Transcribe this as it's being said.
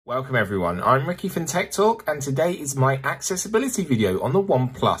Welcome everyone, I'm Ricky from Tech Talk and today is my accessibility video on the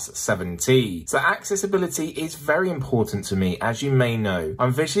OnePlus 7T. So accessibility is very important to me, as you may know.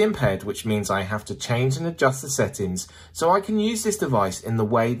 I'm visually impaired, which means I have to change and adjust the settings so I can use this device in the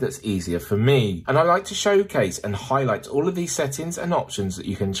way that's easier for me. And I like to showcase and highlight all of these settings and options that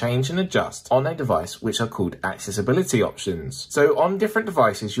you can change and adjust on a device, which are called accessibility options. So on different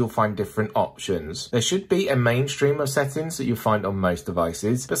devices you'll find different options. There should be a mainstream of settings that you'll find on most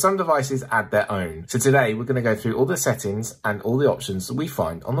devices, but some devices add their own. So today we're going to go through all the settings and all the options that we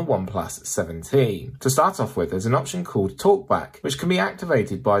find on the OnePlus 7T. To start off with, there's an option called Talkback, which can be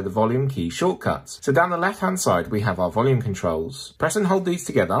activated by the volume key shortcuts. So down the left hand side we have our volume controls. Press and hold these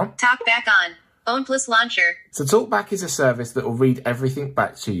together. Talkback on. OnePlus launcher. So Talkback is a service that will read everything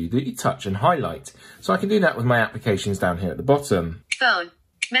back to you that you touch and highlight. So I can do that with my applications down here at the bottom. Phone.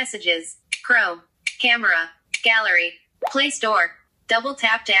 Messages. Chrome. Camera. Gallery. Play Store. Double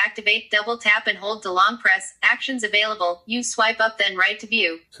tap to activate, double tap and hold to long press. Actions available. Use swipe up then right to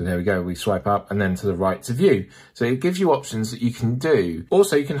view. So there we go, we swipe up and then to the right to view. So it gives you options that you can do.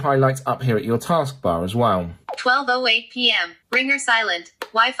 Also you can highlight up here at your taskbar as well. 12:08 p.m. Ringer silent.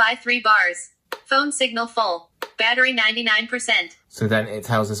 Wi-Fi 3 bars. Phone signal full. Battery 99%. So then it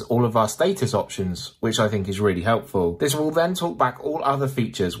tells us all of our status options, which I think is really helpful. This will then talk back all other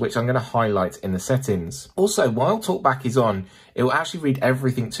features, which I'm going to highlight in the settings. Also, while Talkback is on, it will actually read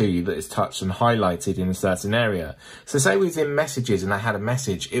everything to you that is touched and highlighted in a certain area. So say we was in messages and I had a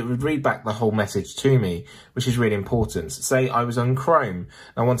message, it would read back the whole message to me, which is really important. Say I was on Chrome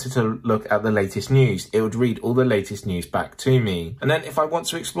and I wanted to look at the latest news, it would read all the latest news back to me. And then if I want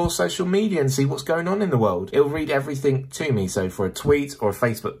to explore social media and see what's going on in the world, it will read everything to me. So for a tweet or a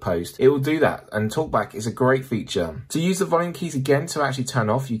Facebook post, it will do that, and Talkback is a great feature. To use the volume keys again to actually turn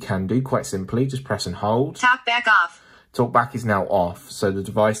off, you can do quite simply, just press and hold. Talkback off. Talkback is now off, so the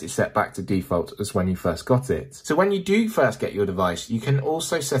device is set back to default as when you first got it. So when you do first get your device, you can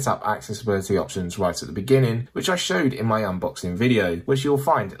also set up accessibility options right at the beginning, which I showed in my unboxing video, which you'll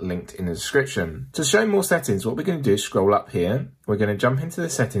find linked in the description. To show more settings, what we're going to do is scroll up here. We're going to jump into the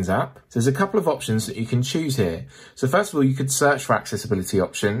settings app. So there's a couple of options that you can choose here. So first of all, you could search for accessibility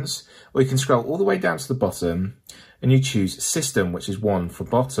options, or you can scroll all the way down to the bottom and you choose System, which is 1 for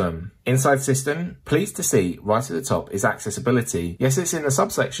bottom. Inside System, pleased to see right at the top is accessibility. Yes, it's in the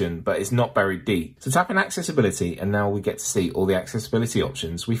subsection, but it's not buried deep. So tap in accessibility and now we get to see all the accessibility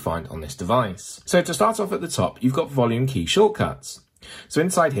options we find on this device. So to start off at the top, you've got volume key shortcuts. So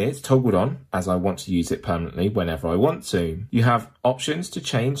inside here, it's toggled on, as I want to use it permanently whenever I want to. You have options to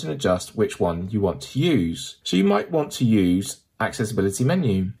change and adjust which one you want to use. So you might want to use accessibility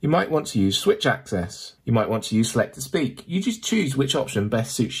menu. You might want to use switch access. You might want to use select to speak. You just choose which option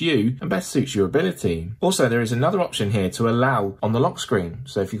best suits you and best suits your ability. Also, there is another option here to allow on the lock screen.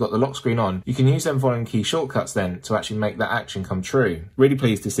 So if you've got the lock screen on, you can use them volume key shortcuts then to actually make that action come true. Really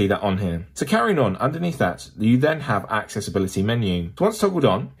pleased to see that on here. So carrying on, underneath that, you then have accessibility menu. So once toggled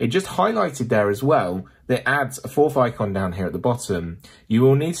on, it just highlighted there as well. It adds a fourth icon down here at the bottom. You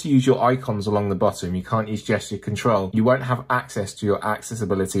will need to use your icons along the bottom. You can't use gesture control. You won't have access to your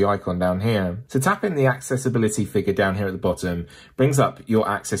accessibility icon down here. So tap in the accessibility figure down here at the bottom, brings up your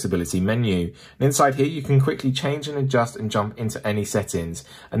accessibility menu. And inside here, you can quickly change and adjust and jump into any settings.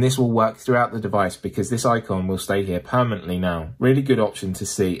 And this will work throughout the device because this icon will stay here permanently now. Really good option to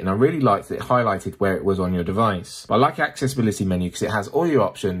see. And I really liked that it highlighted where it was on your device. But I like accessibility menu because it has all your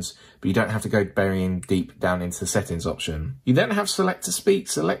options, but you don't have to go burying deep down into the settings option. You then have select to speak.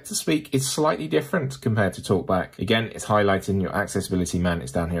 Select to speak is slightly different compared to Talkback. Again, it's highlighting your accessibility man.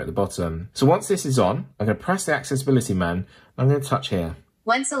 It's down here at the bottom. So once this is on, I'm going to press the accessibility man. I'm going to touch here.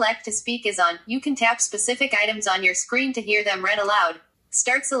 When select to speak is on, you can tap specific items on your screen to hear them read aloud.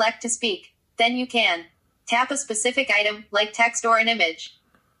 Start select to speak. Then you can tap a specific item, like text or an image.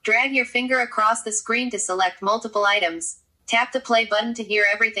 Drag your finger across the screen to select multiple items. Tap the play button to hear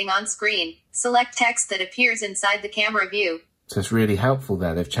everything on screen. Select text that appears inside the camera view. So it's really helpful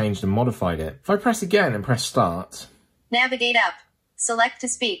there. They've changed and modified it. If I press again and press start. Navigate up. Select to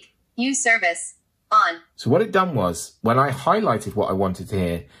speak. Use service. On. So what it done was, when I highlighted what I wanted to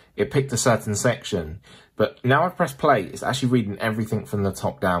hear, it picked a certain section. But now I've pressed play, it's actually reading everything from the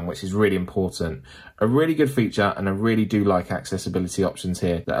top down, which is really important. A really good feature, and I really do like accessibility options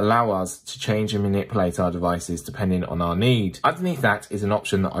here that allow us to change and manipulate our devices depending on our need. Underneath that is an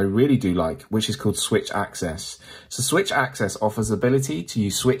option that I really do like, which is called switch access. So switch access offers the ability to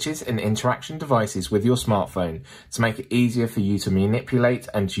use switches and interaction devices with your smartphone to make it easier for you to manipulate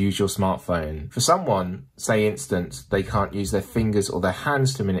and use your smartphone. For someone, say instance, they can't use their fingers or their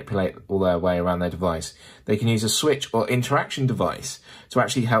hands to manipulate all their way around their device, they can use a switch or interaction device to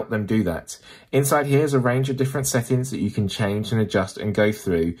actually help them do that. Inside here is a range of different settings that you can change and adjust and go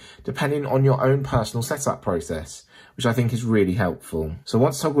through depending on your own personal setup process, which I think is really helpful. So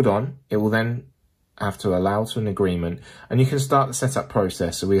once toggled on, it will then have to allow to an agreement, and you can start the setup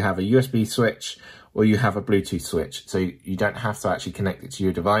process. So we have a USB switch or you have a Bluetooth switch. So you don't have to actually connect it to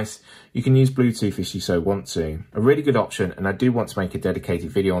your device. You can use Bluetooth if you so want to. A really good option, and I do want to make a dedicated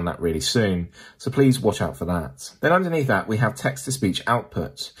video on that really soon, so please watch out for that. Then underneath that, we have text-to-speech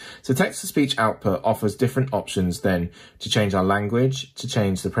output. So text-to-speech output offers different options then to change our language, to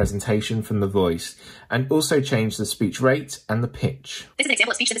change the presentation from the voice, and also change the speech rate and the pitch. This is an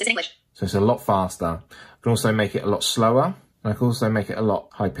example of speech synthesis in English. So it's a lot faster. I can also make it a lot slower, and I can also make it a lot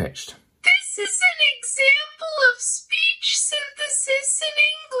high-pitched. This is an example of speech synthesis in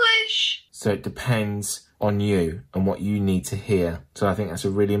English. So it depends on you and what you need to hear. So I think that's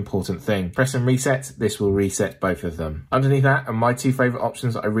a really important thing. Press and reset, this will reset both of them. Underneath that are my two favorite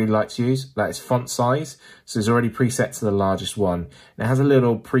options that I really like to use. That is font size. So it's already preset to the largest one. And it has a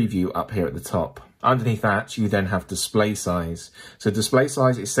little preview up here at the top. Underneath that, you then have display size. So display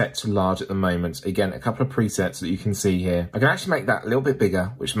size is set to large at the moment. Again, a couple of presets that you can see here. I can actually make that a little bit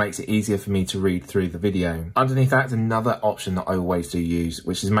bigger, which makes it easier for me to read through the video. Underneath that is another option that I always do use,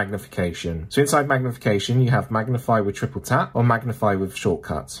 which is magnification. So inside magnification, you have magnify with triple tap or magnify with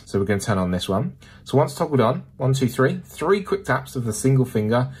shortcuts. So we're going to turn on this one. So once toggled on, 1, 2, 3, 3 quick taps of the single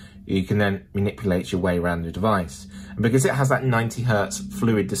finger, you can then manipulate your way around the device. And because it has that 90 Hertz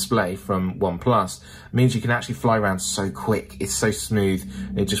fluid display from OnePlus, it means you can actually fly around so quick. It's so smooth,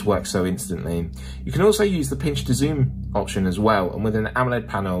 and it just works so instantly. You can also use the pinch to zoom option as well, and with an AMOLED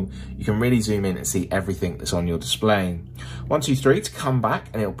panel, you can really zoom in and see everything that's on your display. 1, 2, 3 to come back,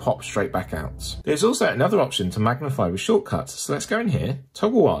 and it'll pop straight back out. There's also another option to magnify with shortcuts. So let's go in here,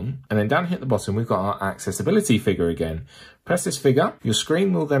 toggle on, and then down here at the bottom, we've got our accessibility figure again. Press this figure, your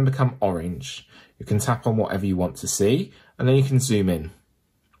screen will then become orange. You can tap on whatever you want to see, and then you can zoom in.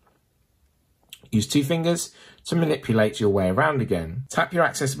 Use 2 fingers to manipulate your way around again. Tap your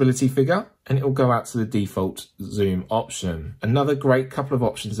accessibility figure and it will go out to the default zoom option. Another great couple of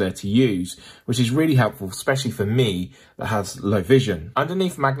options there to use, which is really helpful, especially for me that has low vision.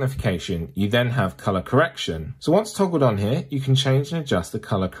 Underneath magnification, you then have color correction. So once toggled on here, you can change and adjust the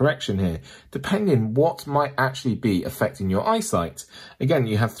color correction here, depending what might actually be affecting your eyesight. Again,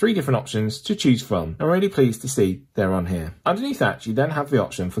 you have 3 different options to choose from. I'm really pleased to see they're on here. Underneath that, you then have the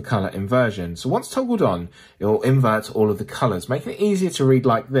option for color inversion. So once toggled on, it will invert all of the colors, making it easier to read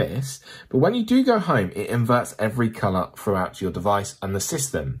like this. But when you do go home, it inverts every color throughout your device and the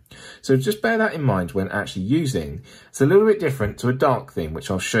system. So just bear that in mind when actually using. It's a little bit different to a dark theme, which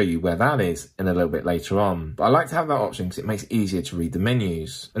I'll show you where that is in a little bit later on. But I like to have that option because it makes it easier to read the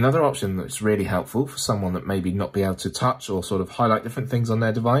menus. Another option that's really helpful for someone that maybe not be able to touch or sort of highlight different things on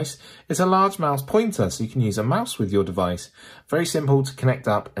their device is a large mouse pointer, so you can use a mouse with your device. Very simple to connect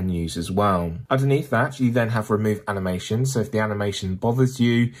up and use as well. Underneath that, you then have remove animation. So if the animation bothers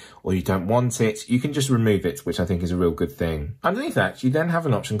you or you don't want it, you can just remove it, which I think is a real good thing. Underneath that, you then have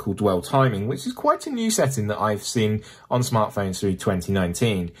an option called dwell timing, which is quite a new setting that I've seen on smartphones through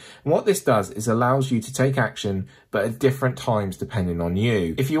 2019. And what this does is allows you to take action, but at different times depending on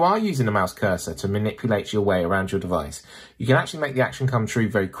you. If you are using a mouse cursor to manipulate your way around your device, you can actually make the action come true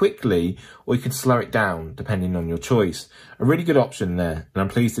very quickly, or you can slow it down depending on your choice. A really good option there, and I'm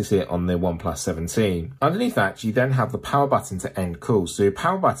pleased to see it on the OnePlus 17. Underneath that, you then have the power button to end calls. So your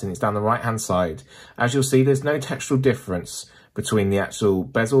power button is down the right hand side. As you'll see, there's no textural difference between the actual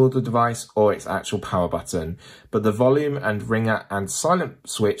bezel of the device or its actual power button, but the volume and ringer and silent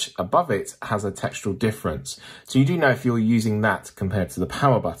switch above it has a textural difference. So you do know if you're using that compared to the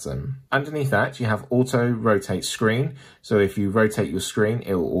power button. Underneath that, you have auto rotate screen. So if you rotate your screen,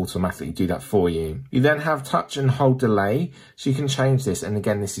 it will automatically do that for you. You then have touch and hold delay. So you can change this. And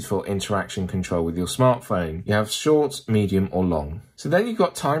again, this is for interaction control with your smartphone. You have short, medium or long. So then you've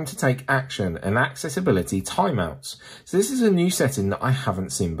got time to take action and accessibility timeouts. So this is a new setting that I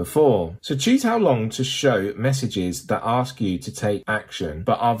haven't seen before. So choose how long to show messages that ask you to take action,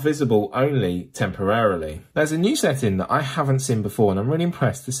 but are visible only temporarily. There's a new setting that I haven't seen before, and I'm really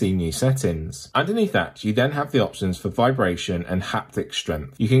impressed to see new settings. Underneath that, you then have the options for vibration and haptic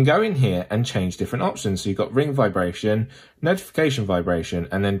strength. You can go in here and change different options. So you've got ring vibration, notification vibration,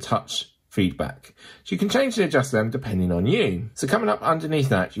 and then touch feedback. So you can change and adjust them depending on you. So coming up underneath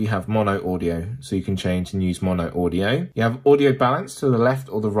that, you have mono audio. So you can change and use mono audio. You have audio balance to the left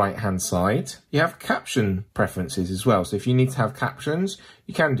or the right hand side. You have caption preferences as well. So if you need to have captions,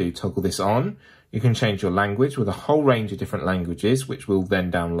 you can toggle this on. You can change your language with a whole range of different languages, which will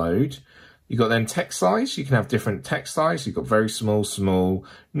then download. You've got then text size. You can have different text size. You've got very small, small,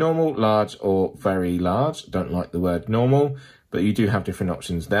 normal, large, or very large. I don't like the word normal, but you do have different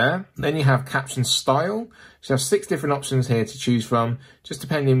options there. Then you have caption style. So you have 6 different options here to choose from, just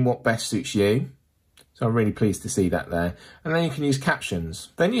depending what best suits you. So I'm really pleased to see that there. And then you can use captions.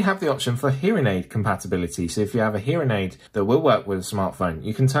 Then you have the option for hearing aid compatibility. So if you have a hearing aid that will work with a smartphone,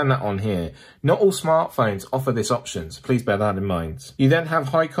 you can turn that on here. Not all smartphones offer this option, so please bear that in mind. You then have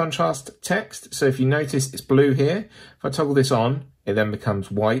high contrast text. So if you notice it's blue here, if I toggle this on, it then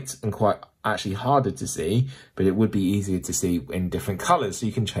becomes white and quite actually harder to see, but it would be easier to see in different colors, so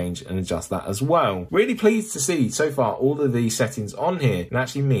you can change and adjust that as well. Really pleased to see so far all of these settings on here, and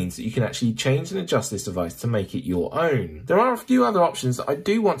actually means that you can actually change and adjust this device to make it your own. There are a few other options that I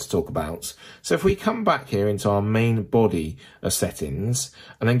do want to talk about. So if we come back here into our main body of settings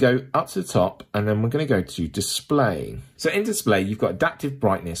and then go up to the top, and then we're going to go to display. So in display, you've got adaptive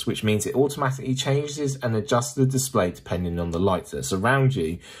brightness, which means it automatically changes and adjusts the display depending on the light that's around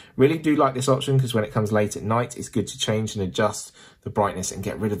you. Really do like this option because when it comes late at night, it's good to change and adjust the brightness and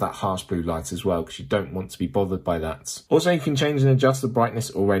get rid of that harsh blue light as well, because you don't want to be bothered by that. Also, you can change and adjust the brightness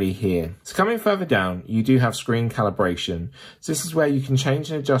already here. So coming further down, you do have screen calibration. So this is where you can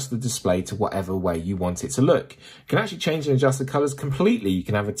change and adjust the display to whatever way you want it to look. You can actually change and adjust the colors completely. You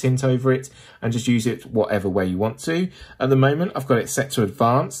can have a tint over it and just use it whatever way you want to. At the moment, I've got it set to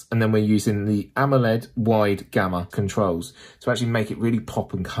advanced, and then we're using the AMOLED wide gamma controls to actually make it really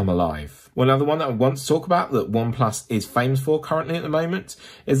pop and come alive. One other one that I want to talk about that OnePlus is famous for currently at the moment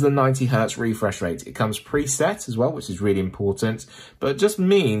is the 90Hz refresh rate. It comes preset as well, which is really important, but it just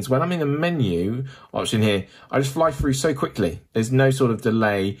means when I'm in the menu option here, I just fly through so quickly. There's no sort of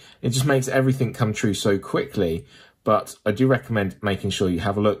delay. It just makes everything come true so quickly. But I do recommend making sure you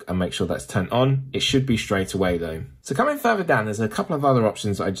have a look and make sure that's turned on. It should be straight away though. So coming further down, there's a couple of other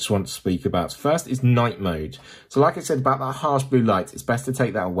options that I just want to speak about. First is night mode. So like I said about that harsh blue light, it's best to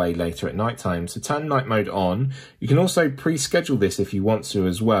take that away later at night time. So turn night mode on. You can also pre-schedule this if you want to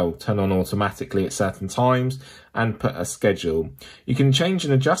as well. Turn on automatically at certain times and put a schedule. You can change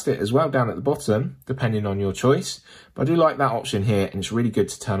and adjust it as well down at the bottom, depending on your choice. But I do like that option here, and it's really good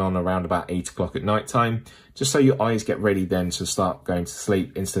to turn on around about 8 o'clock at night time, just so your eyes get ready then to start going to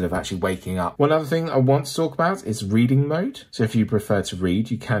sleep instead of actually waking up. One other thing I want to talk about is reading mode. So if you prefer to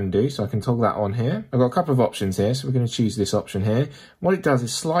read, you can do. So I can toggle that on here. I've got a couple of options here, so we're going to choose this option here. What it does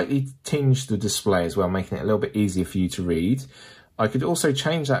is slightly tinge the display as well, making it a little bit easier for you to read. I could also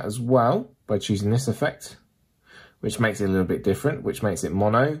change that as well by choosing this effect, which makes it a little bit different, which makes it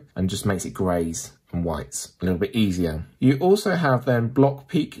mono and just makes it greys and whites a little bit easier. You also have then block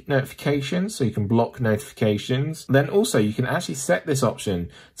peak notifications, so you can block notifications. Then also you can actually set this option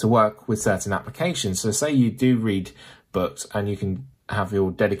to work with certain applications. So say you do read books and you can have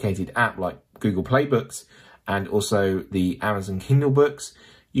your dedicated app like Google Play Books and also the Amazon Kindle books.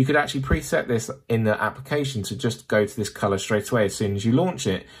 You could actually preset this in the application to just go to this color straight away as soon as you launch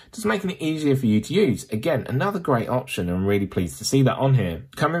it, just making it easier for you to use. Again, another great option. I'm really pleased to see that on here.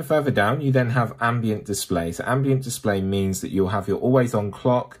 Coming further down, you then have ambient display. So ambient display means that you'll have your always on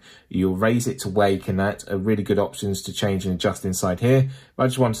clock, you'll raise it to wake, and that are really good options to change and adjust inside here. But I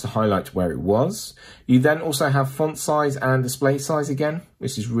just wanted to highlight where it was. You then also have font size and display size again,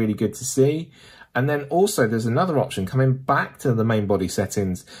 which is really good to see. And then also there's another option coming back to the main body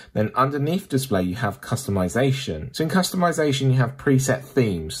settings. Then underneath display, you have customization. So in customization, you have preset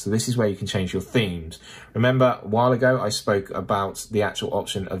themes. So this is where you can change your themes. Remember a while ago, I spoke about the actual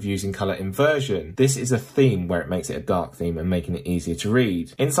option of using color inversion. This is a theme where it makes it a dark theme and making it easier to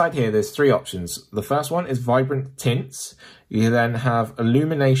read. Inside here, there's 3 options. The first one is vibrant tints. You then have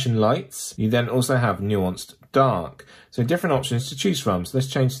illumination lights. You then also have nuanced dark. So different options to choose from. So let's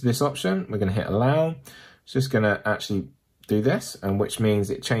change to this option. We're going to hit allow. It's just going to actually do this, and which means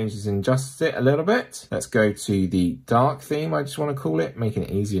it changes and adjusts it a little bit. Let's go to the dark theme, I just want to call it, making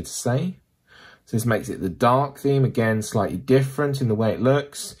it easier to say. So this makes it the dark theme, again, slightly different in the way it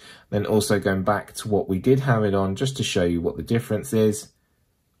looks. Then also going back to what we did have it on, just to show you what the difference is.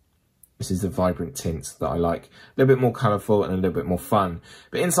 This is the vibrant tints that I like. A little bit more colourful and a little bit more fun.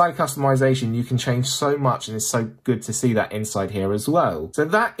 But inside customization, you can change so much, and it's so good to see that inside here as well. So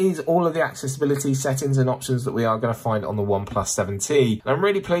that is all of the accessibility settings and options that we are going to find on the OnePlus 7T. And I'm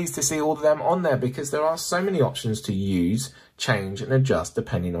really pleased to see all of them on there because there are so many options to use, change and adjust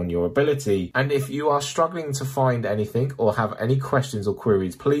depending on your ability. And if you are struggling to find anything or have any questions or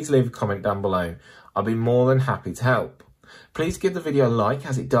queries, please leave a comment down below. I'll be more than happy to help. Please give the video a like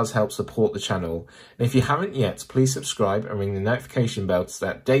as it does help support the channel. And if you haven't yet, please subscribe and ring the notification bell to stay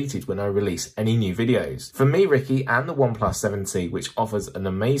updated when I release any new videos. From me, Ricky, and the OnePlus 7T, which offers an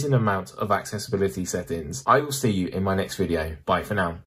amazing amount of accessibility settings, I will see you in my next video. Bye for now.